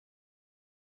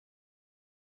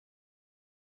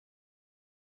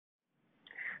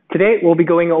Today, we'll be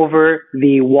going over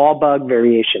the wall bug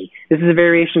variation. This is a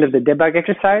variation of the dead bug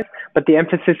exercise, but the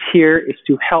emphasis here is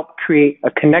to help create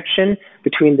a connection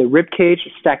between the rib cage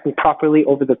stacking properly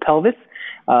over the pelvis,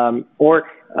 or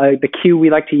the cue we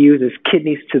like to use is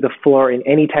kidneys to the floor in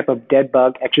any type of dead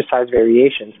bug exercise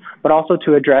variations, but also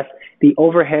to address the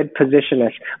overhead position,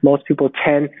 as most people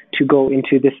tend to go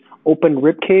into this open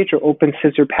rib cage or open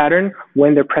scissor pattern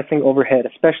when they're pressing overhead,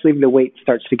 especially if the weight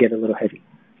starts to get a little heavy.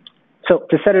 So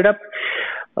to set it up,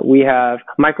 we have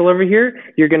Michael over here.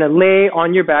 You're going to lay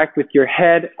on your back with your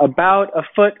head about a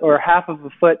foot or half of a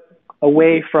foot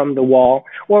away from the wall,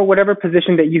 or whatever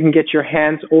position that you can get your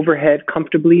hands overhead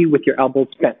comfortably with your elbows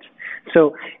bent.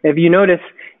 So if you notice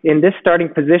in this starting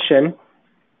position,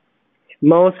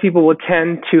 most people will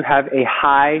tend to have a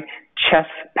high chest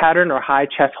pattern or high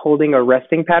chest holding or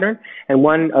resting pattern. And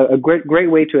a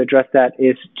great way to address that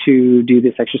is to do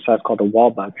this exercise called a wall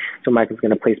bug. So Mike is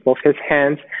going to place both his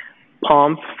hands,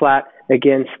 palms flat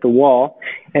against the wall,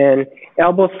 and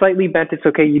elbows slightly bent. It's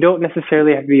okay. You don't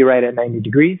necessarily have to be right at 90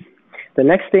 degrees. The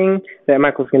next thing that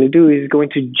Michael's going to do is going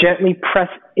to gently press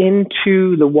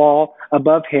into the wall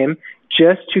above him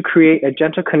just to create a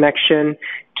gentle connection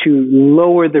to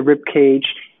lower the rib cage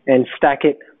and stack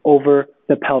it over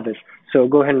the pelvis. So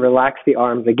go ahead and relax the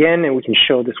arms again, and we can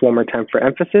show this one more time for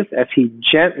emphasis. As he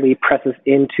gently presses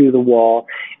into the wall,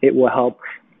 it will help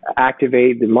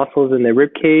activate the muscles in the rib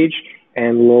cage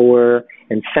and lower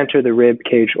and center the rib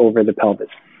cage over the pelvis.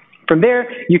 From there,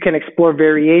 you can explore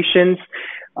variations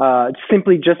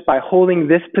simply just by holding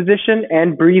this position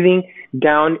and breathing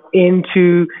down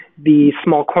into the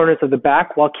small corners of the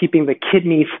back while keeping the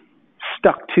kidneys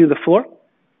stuck to the floor.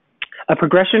 A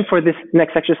progression for this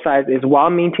next exercise is, while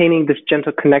maintaining this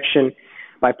gentle connection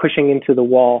by pushing into the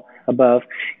wall above,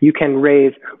 you can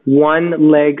raise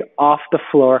one leg off the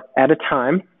floor at a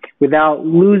time without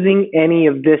losing any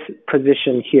of this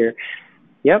position here.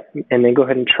 Yep, and then go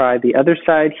ahead and try the other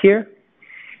side here.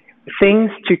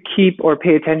 Things to keep or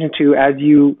pay attention to as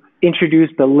you introduce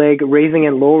the leg raising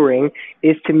and lowering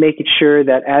is to make it sure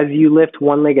that as you lift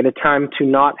one leg at a time, to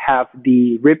not have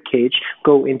the rib cage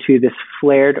go into this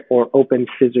flared or open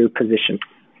scissor position.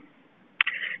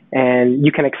 And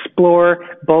you can explore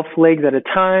both legs at a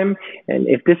time, and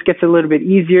if this gets a little bit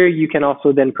easier, you can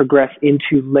also then progress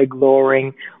into leg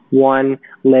lowering one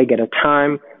leg at a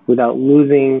time without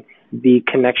losing the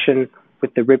connection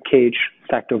with the rib cage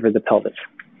stacked over the pelvis.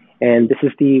 And this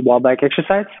is the wall bag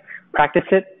exercise. Practice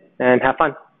it and have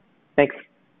fun. Thanks.